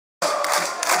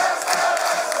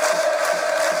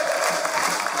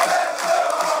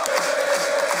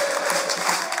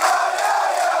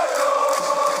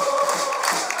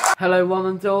Hello one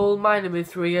and all, my name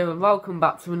is Rio and welcome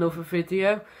back to another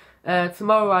video.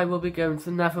 Tomorrow I will be going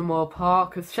to Nevermore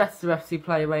Park as Chester FC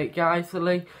play away at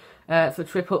Guiseley. It's a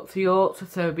trip up to Yorkshire,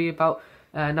 so it'll be about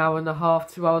an hour and a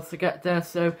half, 2 hours to get there.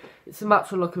 So it's a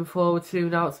match we're looking forward to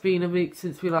now. It's been a week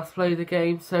since we last played the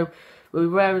game, so we're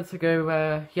raring to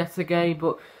go yet again,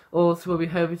 but also we'll be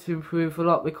hoping to improve a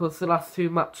lot because the last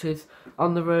two matches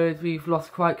on the road we've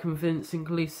lost quite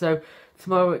convincingly. So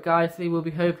tomorrow at Guiseley we'll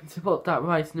be hoping to put that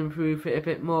right and improve it a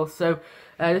bit more. So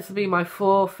this will be my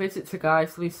fourth visit to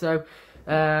Guiseley, so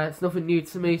it's nothing new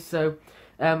to me. So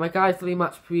my Guiseley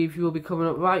match preview will be coming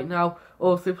up right now.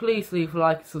 Also please leave a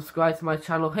like and subscribe to my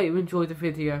channel. Hope you enjoyed the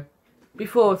video.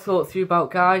 Before I talk to you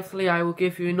about Guiseley, I will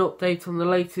give you an update on the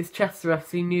latest Chester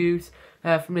FC news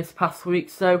from this past week.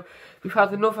 So we've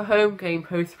had another home game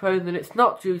postponed, and it's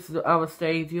not due to our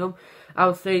stadium.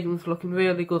 Our stadium's looking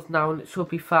really good now, and it should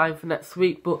be fine for next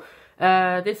week. But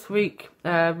this week,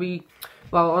 on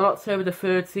October the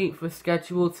 13th, we're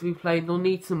scheduled to be playing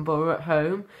Nuneaton Borough at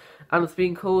home, and it's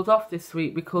been called off this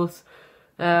week because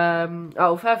out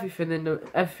of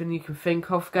everything you can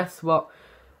think of, guess what?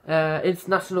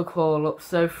 International call-ups.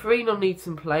 So 3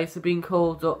 Nuneaton players have been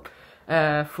called up.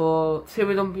 For 2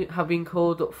 of them have been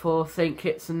called up for St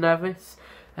Kitts and Nevis.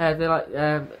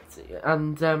 Another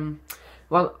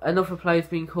player's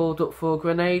been called up for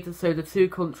Grenada. So the 2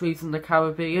 countries in the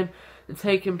Caribbean are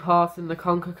taking part in the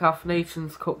CONCACAF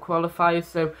Nations Cup qualifiers.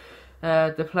 So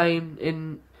they're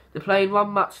playing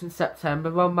one match in September,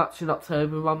 one match in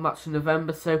October, one match in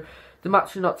November. So the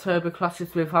match in October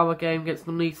clashes with our game against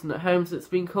Nuneaton at home, so it's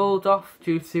been called off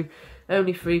due to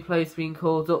only 3 players being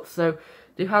called up. So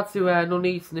they've had to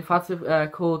Nuneaton. They've had to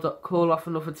call off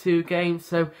another 2 games.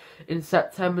 So in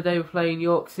September they were playing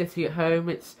York City at home.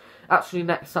 It's actually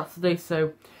next Saturday,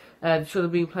 so they should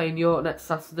have been playing York next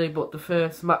Saturday, but the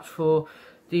first match for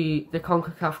the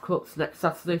CONCACAF Cup's next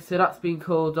Saturday, so that's been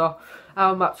called off.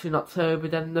 Our match in October,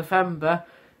 then in November,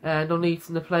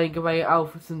 Nuneaton are playing away at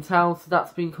Alfreton Town, so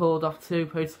that's been called off too,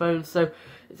 postponed. So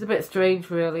it's a bit strange,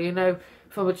 really. You know,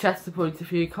 from a Chester point of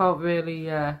view, you can't really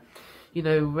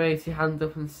raise your hand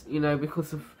up and,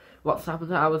 because of what's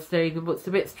happened at our stadium. But it's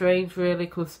a bit strange, really,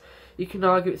 because you can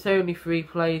argue it's only 3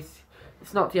 players.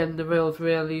 It's not the end of the world,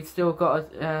 really. You've still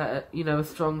got a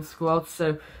strong squad,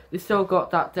 so they've still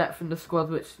got that depth in the squad,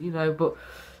 which, but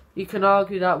you can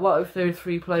argue that what if those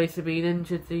 3 players have been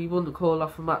injured, you wouldn't call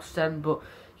off a match then. But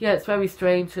yeah, it's very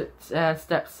strange at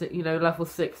level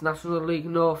 6 National League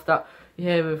North that you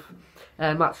hear of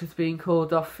matches being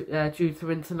called off due to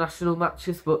international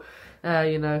matches, but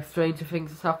stranger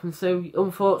things have happened. So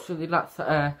unfortunately, that's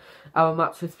our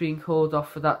match has been called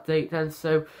off for that date then.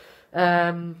 So,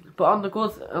 but on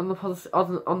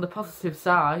the positive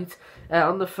side,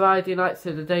 on the Friday night,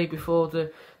 so the day before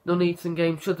the Nuneaton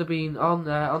game should have been on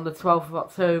the 12th of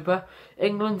October,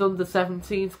 England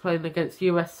under-17s playing against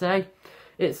USA.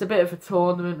 It's a bit of a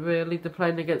tournament, really. They're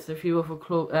playing against a few other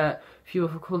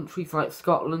countries like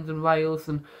Scotland and Wales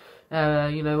and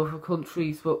other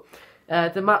countries. But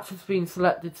the match has been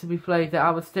selected to be played at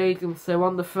our stadium. So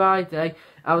on the Friday,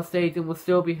 our stadium will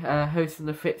still be hosting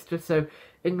the fixture. So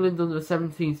England under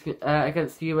 17s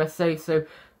against the USA. So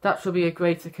that should be a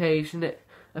great occasion.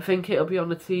 I think it'll be on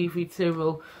the TV too.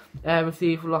 We'll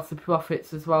receive lots of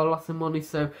profits as well, lots of money.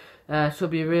 So should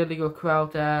be a really good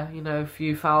crowd there. A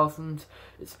few thousand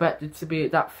expected to be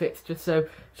at that fixture. So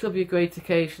should be a great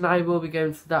occasion. I will be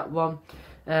going to that one.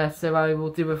 So I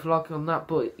will do a vlog on that.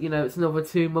 But it's another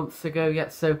 2 months to go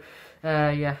yet. So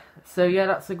yeah. So yeah,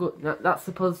 that's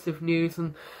the positive news.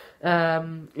 And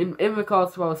in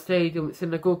regards to our stadium, it's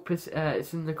in a good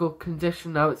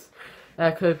condition now. It's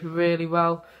coping really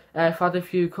well. I've had a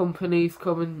few companies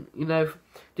come and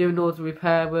doing all the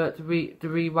repair work, the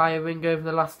rewiring over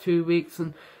the last 2 weeks,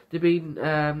 and they've been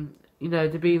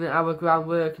they've been at our ground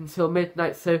work until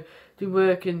midnight. So they're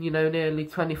working nearly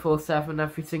 24/7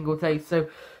 every single day. So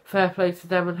fair play to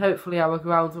them, and hopefully our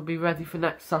ground will be ready for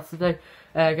next Saturday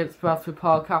against Bradford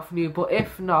Park Avenue. But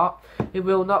if not, it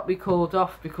will not be called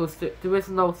off because there is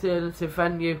an alternative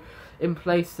venue in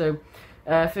place. So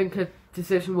I think a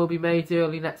decision will be made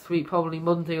early next week, probably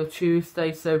Monday or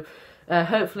Tuesday. So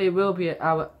hopefully it will be at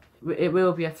our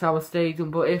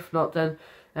stadium. But if not, then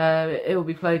it will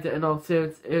be played at an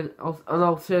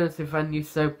alternative venue.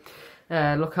 So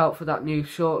look out for that news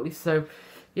shortly. So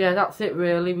yeah, that's it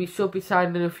really. We should be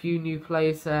signing a few new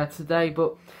players today,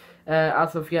 but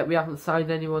as of yet we haven't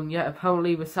signed anyone yet.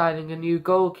 Apparently we're signing a new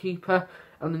goalkeeper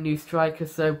and a new striker.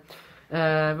 So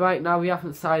right now we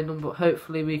haven't signed them, but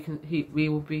hopefully we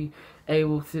will be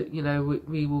able to,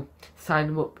 we will sign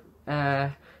them up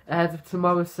ahead of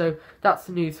tomorrow. So that's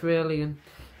the news really. And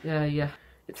yeah.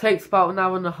 It takes about an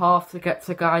hour and a half to get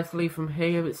to Guiseley from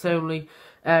here. It's only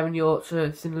in Yorkshire,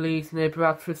 it's in Leeds near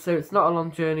Bradford, so it's not a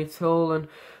long journey at all. And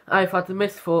I've had the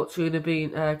misfortune of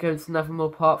being going to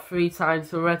Nevermore Park 3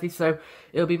 times already, so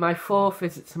it'll be my 4th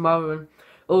visit tomorrow, and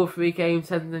all 3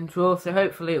 games ended in draw, so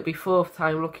hopefully it'll be 4th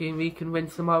time lucky and we can win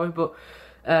tomorrow. But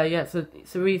yeah,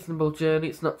 it's a reasonable journey,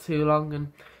 it's not too long,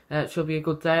 and it should be a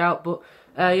good day out. But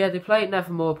yeah, they play at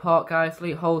Nevermore Park,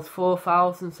 Guiseley. It holds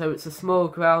 4,000, so it's a small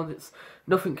ground. It's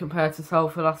nothing compared to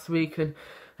Salford last week, and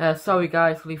sorry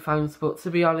Guiseley fans, but to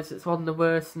be honest, it's one of the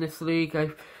worst in this league.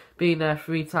 I've been there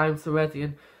 3 times already,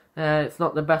 and it's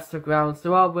not the best of grounds.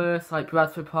 There are worse, like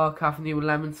Bradford Park Avenue and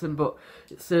Leamington, but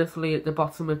it's certainly at the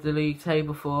bottom of the league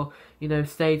table for, you know,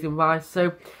 stadium-wise.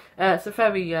 So it's a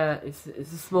very, it's a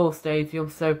small stadium.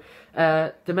 So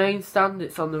the main stand,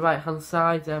 it's on the right-hand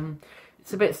side.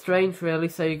 It's a bit strange, really.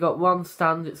 So you got one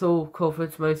stand, it's all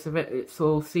covered, most of it, it's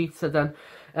all seated. Then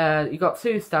you got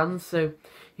 2 stands, so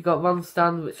you got one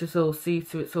stand which is all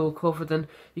seated, it's all covered, and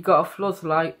you got a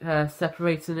floodlight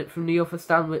separating it from the other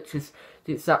stand, which is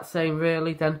the exact same,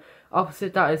 really. Then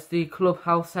opposite that is the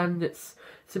clubhouse end. It's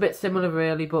a bit similar,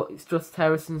 really, but it's just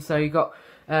terracing. So you got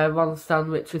one stand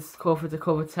which is covered, a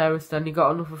covered terrace. Then you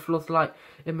got another floodlight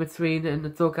in between and the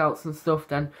dugouts and stuff.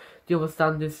 Then the other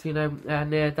stand is, you know,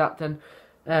 near that. Then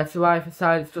to either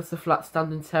side it's just a flat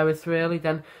standing terrace, really.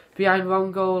 Then behind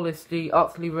one goal is the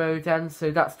Otley Road end, so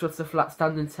that's just a flat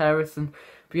standing terrace, and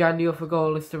behind the other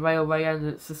goal is the railway end,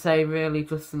 and it's the same, really,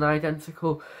 just an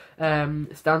identical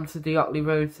stand to the Otley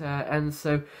Road end.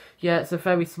 So yeah, it's a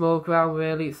very small ground,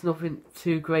 really. It's nothing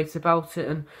too great about it,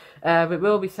 and it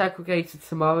will be segregated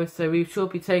tomorrow, so we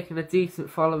should be taking a decent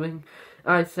following.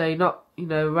 I'd say not, you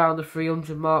know, around the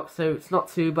 300 mark, so it's not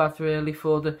too bad, really,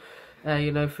 for the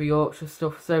you know, for Yorkshire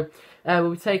stuff. So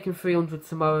we'll be taking 300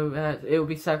 tomorrow. It will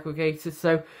be segregated,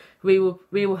 so we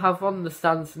will have one of the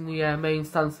stands in the main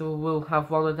stand, so we'll have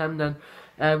one of them. Then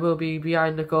we'll be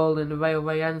behind the goal in the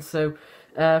railway end. So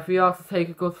if we are to take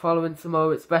a good following tomorrow,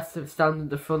 it's best to stand at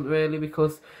the front, really,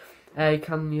 because you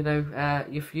can, you know,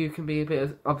 your view can be a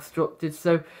bit obstructed.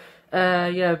 So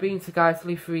yeah, I've been to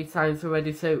Guiseley 3 times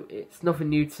already, so it's nothing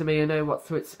new to me. I know what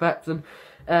to expect. And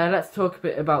let's talk a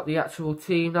bit about the actual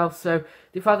team now. So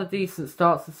they've had a decent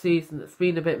start to the season. It's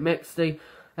been a bit mixed. They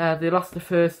lost the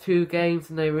first 2 games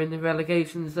and they were in the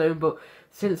relegation zone, but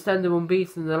since then they're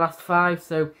unbeaten in the last 5.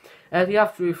 So they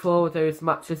have drew forward those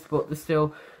matches, but they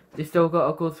still got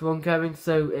a good run going.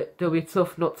 So it'll be a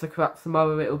tough nut to crack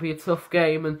tomorrow. It'll be a tough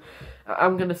game, and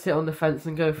I'm going to sit on the fence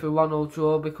and go for a 1-1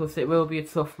 draw, because it will be a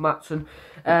tough match. And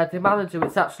the manager,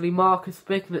 it's actually Marcus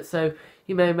Bignett. So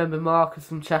you may remember Marcus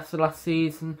from Chester last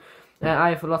season. I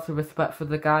have a lot of respect for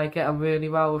the guy. I get on really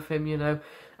well with him, you know.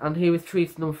 And he was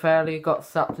treated unfairly, got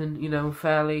sacked, and, you know,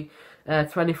 unfairly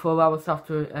 24 hours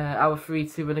after our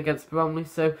 3-2 win against Bromley.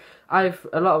 So I have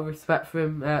a lot of respect for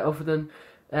him, other than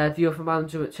the other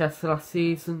manager at Chester last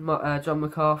season, John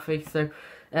McCarthy. So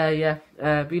yeah,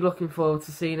 be looking forward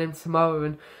to seeing him tomorrow.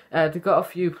 And they've got a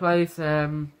few players,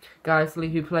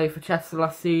 Guiseley, who played for Chester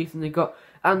last season. They got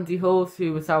Andy Halls,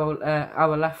 who was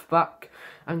our left back,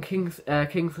 and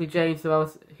Kingsley James,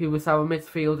 who was our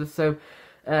midfielder. So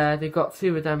they got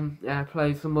 2 of them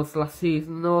players from us last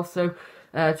season. And also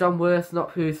John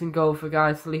Worsnop, who's in goal for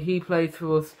Guiseley. He played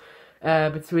for us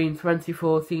between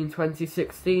 2014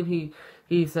 2016.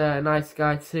 He's a nice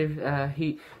guy too.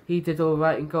 He did all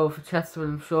right in goal for Chester,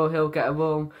 and I'm sure he'll get a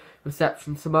warm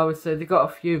reception tomorrow. So they got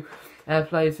a few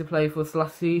players who played for us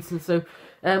last season. So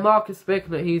Marcus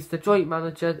Bignett, he's the joint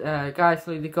manager.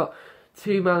 Guiseley, they got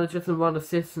 2 managers and 1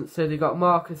 assistant. So they got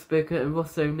Marcus Bignett and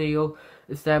Russ O'Neill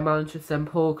as their managers, then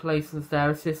Paul Clayton as their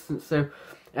assistant. So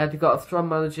they've got a strong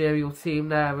managerial team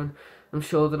there, and I'm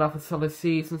sure they'll have a solid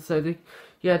season. So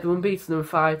they're unbeaten in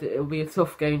 5. It'll be a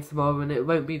tough game tomorrow, and it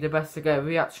won't be the best to get a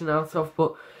reaction out of.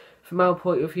 But from our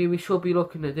point of view, we should be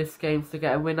looking at this game to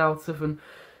get a win out of. And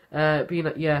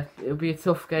it'll be a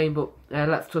tough game, but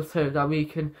let's just hope that we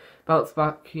can bounce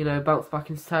back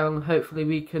in style, and hopefully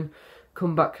we can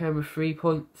come back home with 3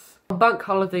 points. On Bank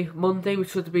Holiday Monday, we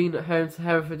should have been at home to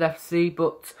Hereford FC,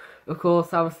 but of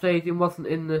course our stadium wasn't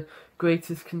in the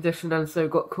greatest condition, and so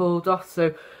got called off.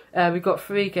 So we've got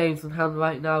 3 games on hand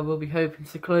right now. We'll be hoping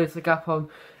to close the gap on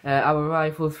our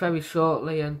rivals very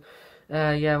shortly. And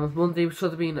yeah, on Monday we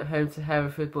should have been at home to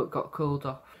Hereford, but got called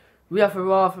off. We have a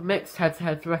rather mixed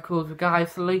head-to-head record with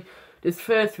Guiseley. This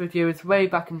first review is way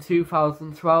back in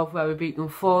 2012, where we beat them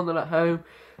 4-0 at home.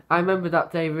 I remember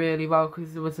that day really well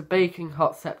because it was a baking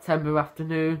hot September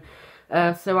afternoon.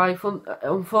 So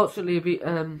unfortunately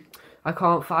I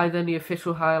can't find any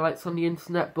official highlights on the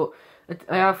internet, but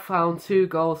I have found 2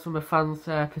 goals from a fan's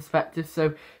perspective,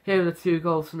 so here are the 2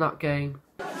 goals from that game.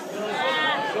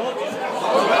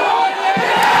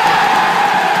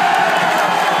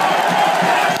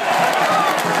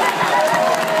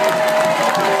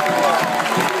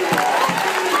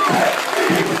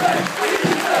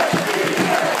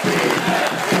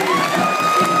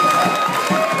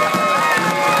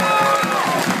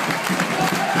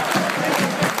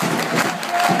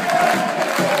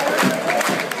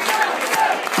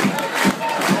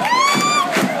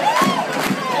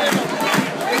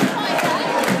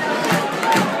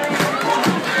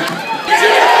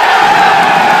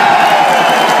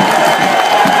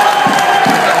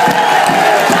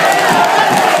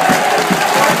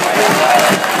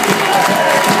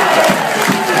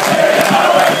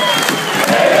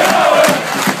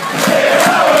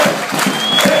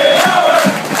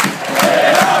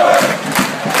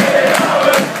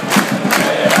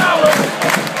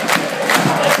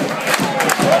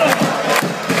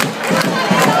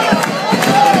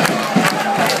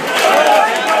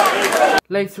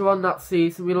 Later on that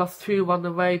season we lost 2-1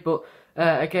 away, but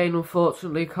again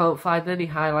unfortunately can't find any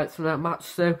highlights from that match,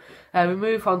 so we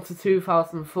move on to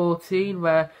 2014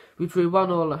 where we drew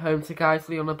 1-1 at home to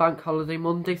Guiseley on a bank holiday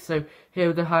Monday, so here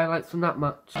are the highlights from that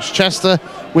match. Chester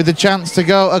with the chance to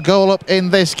go a goal up in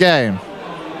this game.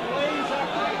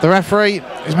 The referee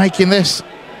is making this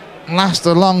last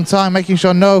a long time, making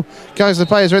sure no Guiseley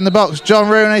players are in the box. John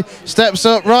Rooney steps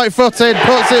up, right-footed,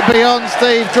 puts it beyond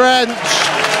Steve Drench.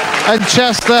 And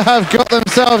Chester have got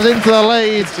themselves into the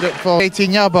lead.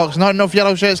 18-yard box, not enough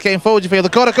yellow shirts getting forward, you feel. The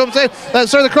corner comes in,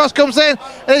 sorry, the cross comes in,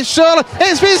 and it's surely,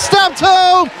 it's been stabbed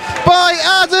home by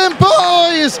Adam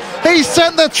Boys. He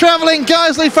sent the travelling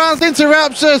Guiseley fans into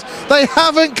raptures. They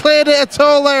haven't cleared it at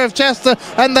all there of Chester,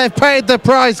 and they've paid the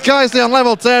price. Guiseley on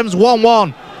level terms,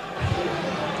 1-1.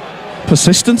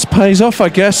 Persistence pays off, I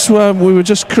guess. We were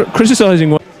just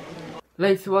criticising.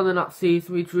 Later on in that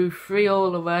season we drew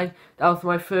 3-3 away. That was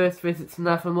my first visit to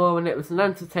Nevermore, and it was an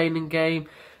entertaining game.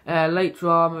 Late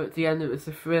drama at the end, it was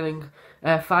a thrilling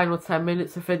final 10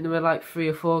 minutes. I think there were like 3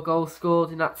 or 4 goals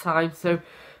scored in that time, so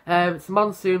it's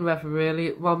monsoon weather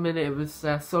really. 1 minute it was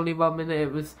sunny, 1 minute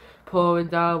it was pouring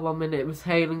down, 1 minute it was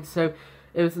hailing, so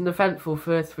it was an eventful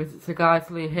first visit to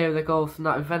Guiseley, and here are the goals from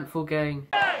that eventful game.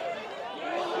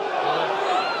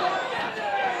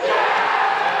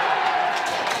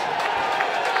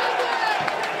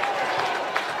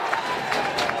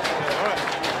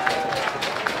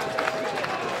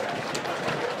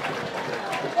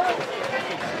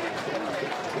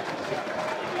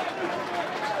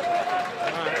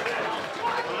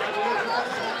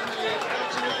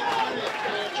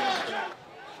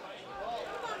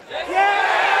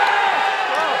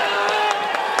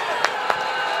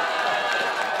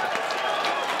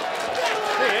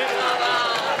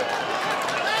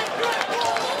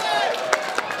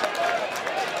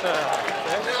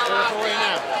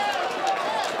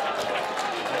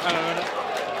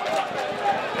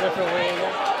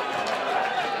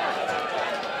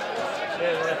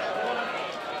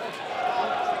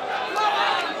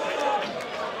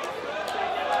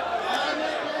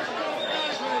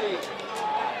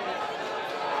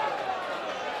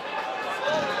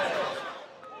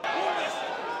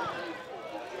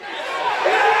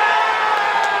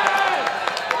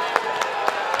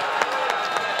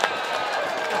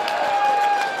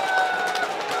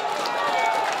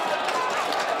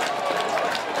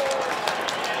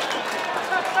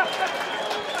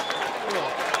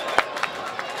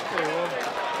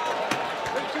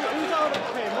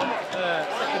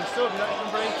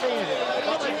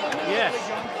 Yes.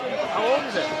 How old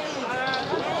is it?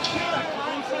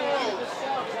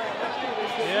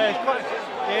 Yeah,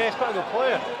 he's quite a good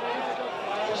player.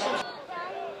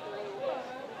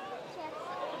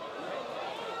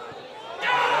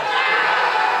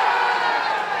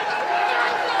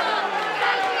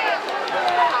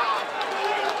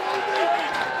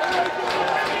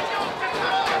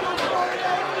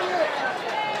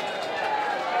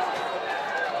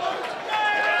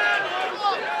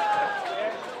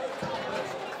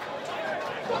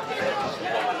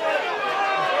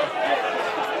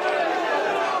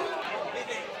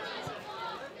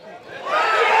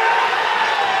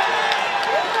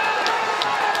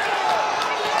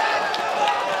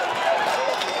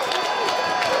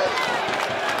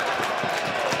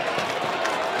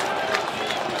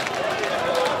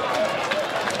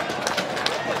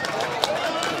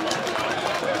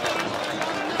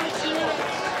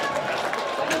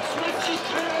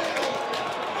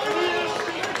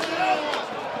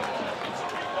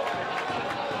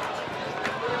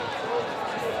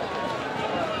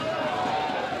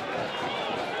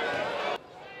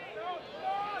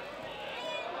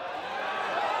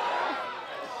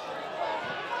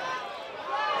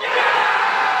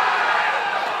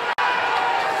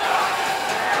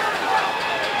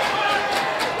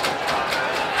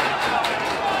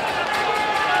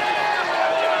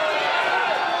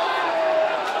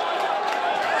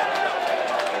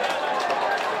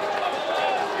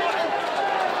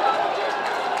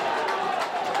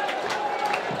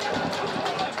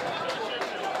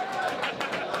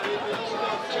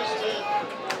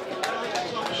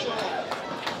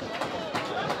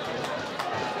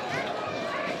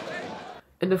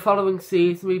 the following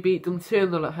season we beat them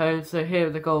 2-0 at home, so here are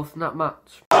the goals in that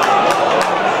match.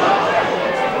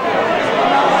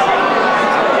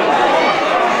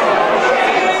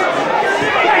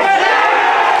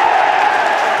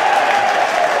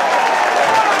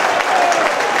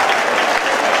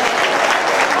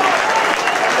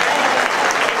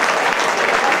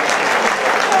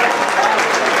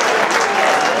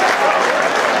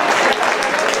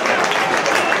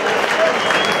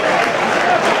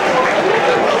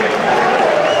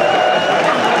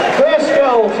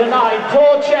 Tonight,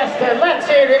 Dorchester, let's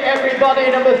hear it everybody,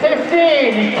 number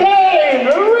 15, Kane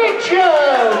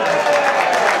Richards!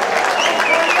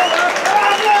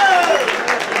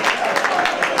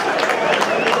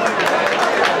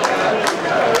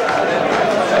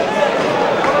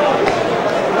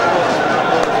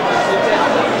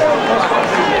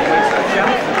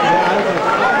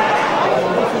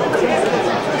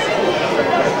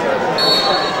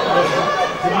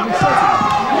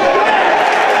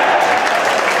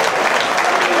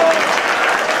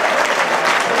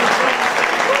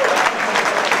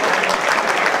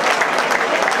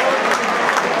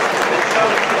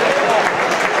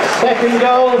 Second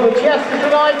goal for Chester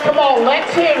tonight. Come on,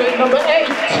 let's hear it. Number 8,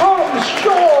 Tom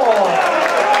Shaw.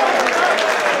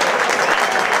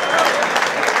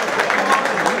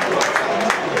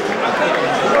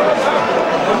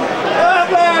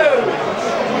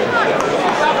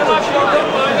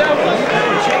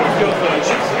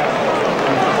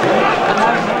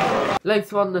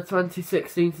 Later on the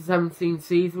 2016-17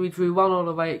 season, we drew 1-1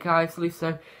 away at Guiseley,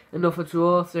 so another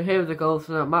draw. So here are the goals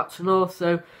from that match, and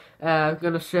also I'm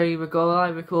going to show you a goal I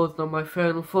recorded on my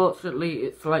phone. Unfortunately,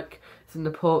 it's in the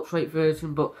portrait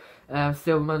version, but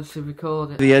still managed to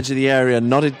record it. The edge of the area,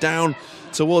 nodded down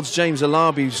towards James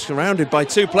Alabi, surrounded by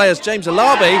two players. James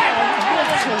Alabi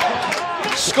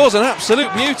scores an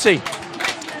absolute beauty.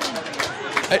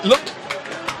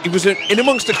 He was in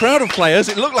amongst a crowd of players.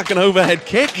 It looked like an overhead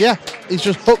kick. Yeah, he's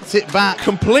just hooked it back.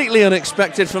 Completely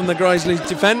unexpected from the Guiseley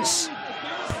defence.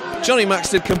 Johnny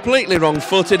Maxted completely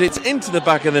wrong-footed. It's into the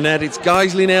back of the net. It's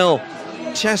Guiseley 0,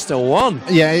 Chester 1.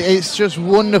 Yeah, it's just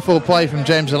wonderful play from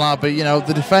James Alabi. You know,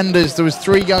 the defenders, there was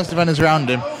 3 Guiseley defenders around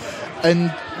him.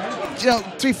 And, you know,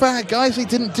 to be fair, Guiseley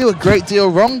didn't do a great deal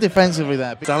wrong defensively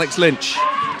there. It's Alex Lynch.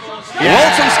 Yeah.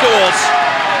 Walton scores.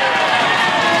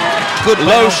 Good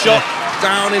low shot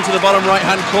down into the bottom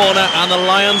right-hand corner, and the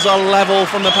Lions are level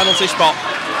from the penalty spot.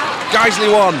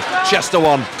 Guiseley 1, Chester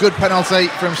 1. Good penalty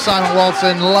from Simon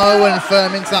Walton, low and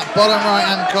firm into that bottom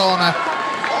right-hand corner.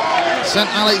 Sent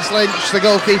Alex Lynch, the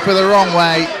goalkeeper, the wrong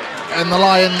way, and the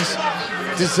Lions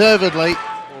deservedly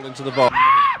fall into the box.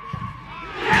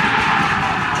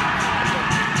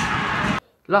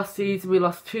 Last season we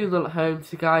lost 2-0 at home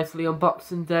to Guiseley on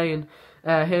Boxing Day, and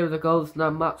here are the goals in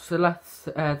that match. The less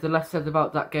said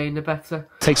about that game, the better.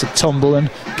 Takes a tumble and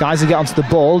Guiseley get onto the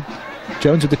ball.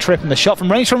 Jones with the trip and the shot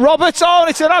from range from Roberts. Oh, and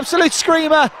it's an absolute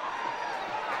screamer.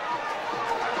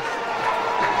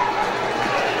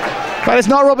 But it's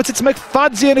not Roberts, it's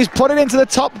McFadzean who's put it into the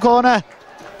top corner.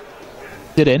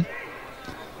 It in.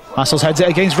 Massels heads it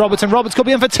against Roberts, and Roberts could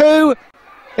be in for 2.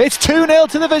 It's 2-0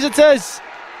 to the visitors.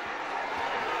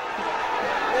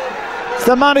 It's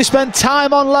the man who spent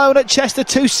time on loan at Chester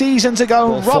 2 seasons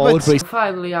ago, Roberts.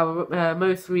 Finally, our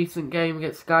most recent game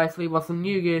against Guiseley was on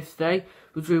New Year's Day.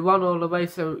 We drew 1-1 away,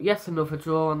 so yes, another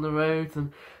draw on the road.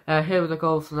 And here are the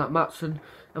goals from that match. And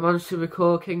I managed to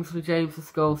record Kingsley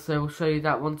James's goal, so we'll show you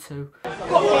that one too.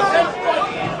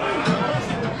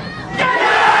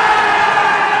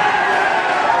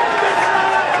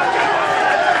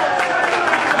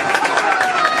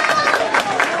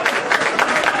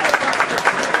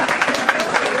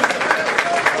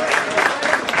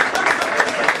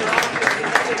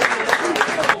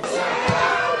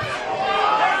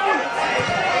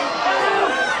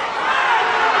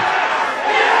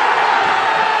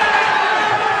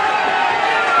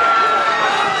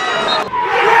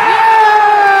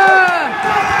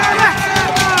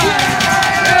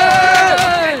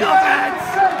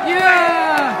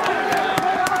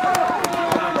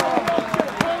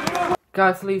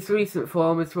 Guiseley's recent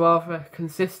form is rather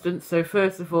consistent, so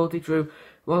first of all they drew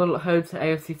 1-0 at home to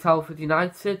AFC Telford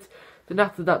United, then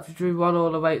after that they drew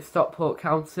 1-1 away at Stockport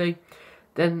County,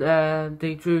 then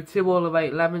they drew 2-2 away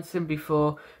at Leamington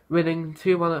before winning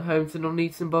 2-1 at home to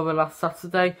Nuneaton Borough last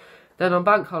Saturday. Then on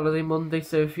Bank Holiday Monday,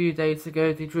 so a few days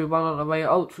ago, they drew 1-0 away at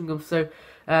Altrincham, so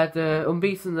they're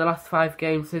unbeaten in the last 5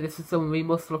 games, so this is something we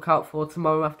must look out for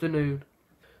tomorrow afternoon.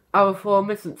 Our form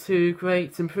isn't too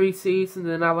great in pre-season,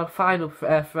 and our final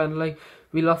friendly,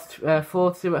 we lost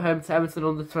 4-2 at home to Everton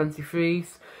under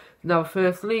 23s. Now, our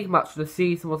first league match of the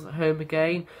season was at home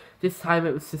again. This time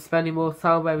it was to Spennymoor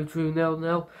Town, where we drew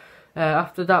 0-0.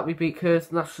 After that, we beat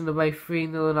Curzon Ashton away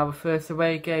 3-0 in our first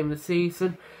away game of the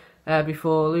season,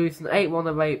 before losing 8-1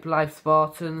 away at Blythe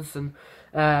Spartans, and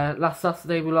last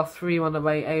Saturday we lost 3-1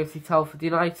 away at AFC Telford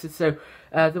United. So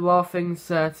there are things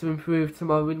to improve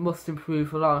tomorrow. We must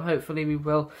improve a lot, and hopefully we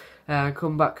will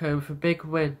come back home with a big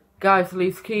win.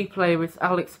 Guiseley's key player is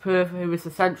Alex Purver, who is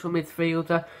a central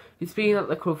midfielder. He's been at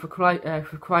the club for quite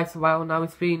a while now.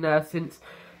 He's been there since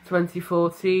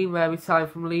 2014, where he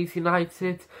signed from Leeds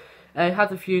United. He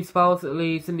had a few spells at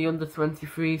Leeds in the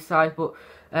under-23 side, but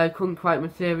couldn't quite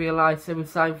materialise, so he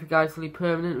signed for Guiseley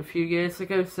permanent a few years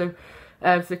ago. So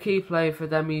he's a key player for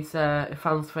them. He's a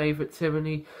fan's favourite too,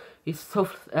 and he's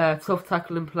a tough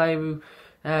tackling player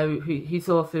he's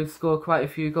also scored quite a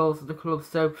few goals at the club.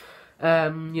 So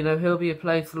you know, he'll be a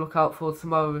player to look out for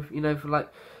tomorrow. You know, for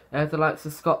like the likes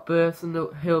of Scott Burton,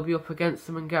 he'll be up against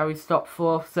him, and Gary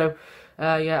Stopforth. So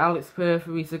yeah, Alex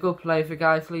Purver, he's a good player for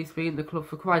Guiseley. He's been in the club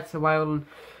for quite a while,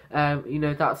 and you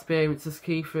know, that experience is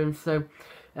key for him. So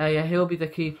yeah, he'll be the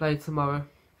key player tomorrow.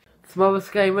 Tomorrow's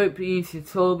game won't be easy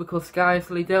at all, because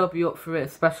Guiseley, they'll be up for it,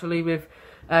 especially with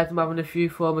them having a few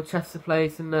former Chester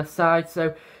players in their side.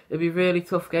 So it'll be a really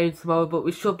tough game tomorrow, but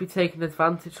we should be taking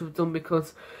advantage of them,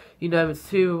 because you know, it's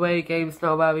 2 away games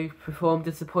now where we've performed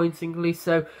disappointingly.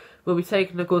 So we'll be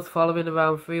taking a good following,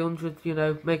 around 300, you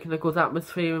know, making a good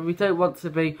atmosphere, and we don't want to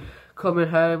be coming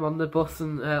home on the bus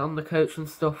and on the coach and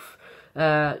stuff,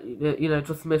 you know,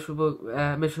 just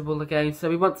miserable again. So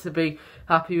we want to be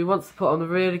happy. We want to put on a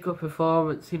really good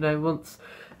performance, you know, we want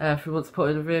to put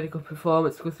in a really good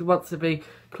performance, because we want to be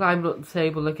climbing up the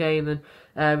table again,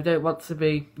 and we don't want to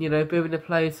be, you know, booing the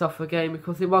players off again,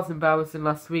 because it was embarrassing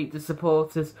last week, the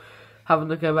supporters having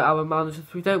to go at our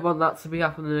managers. We don't want that to be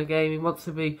happening again. We want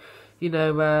to be, you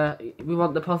know, we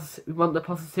want the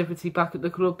positivity back at the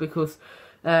club, because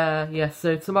yeah,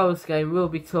 so tomorrow's game will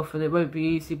be tough and it won't be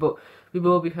easy, but we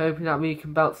will be hoping that we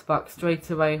can bounce back straight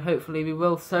away, and hopefully we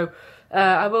will. So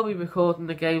I will be recording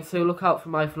the game, so look out for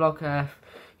my vlog,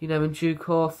 you know, in due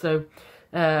course. So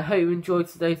hope you enjoyed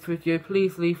today's video.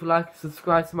 Please leave a like and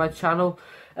subscribe to my channel.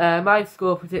 My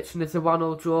score prediction is a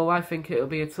 1-1 draw. I think it'll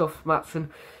be a tough match, and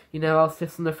you know, I'll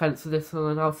sit on the fence of this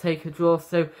one and I'll take a draw.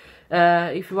 So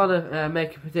if you want to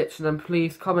make a prediction, then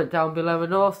please comment down below,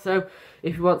 and also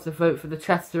if you want to vote for the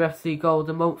Chester FC Goal of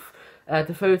the Month,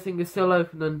 the voting is still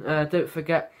open, and don't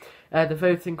forget the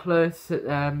voting closes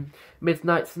at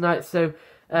midnight tonight. So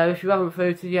if you haven't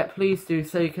voted yet, please do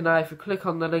so. You can either click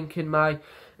on the link in my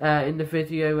in the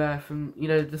video from, you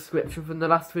know, the description from the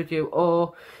last video,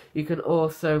 or you can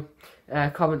also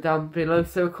comment down below.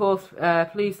 So of course,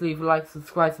 please leave a like,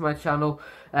 subscribe to my channel.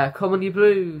 Come on you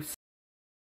Blues!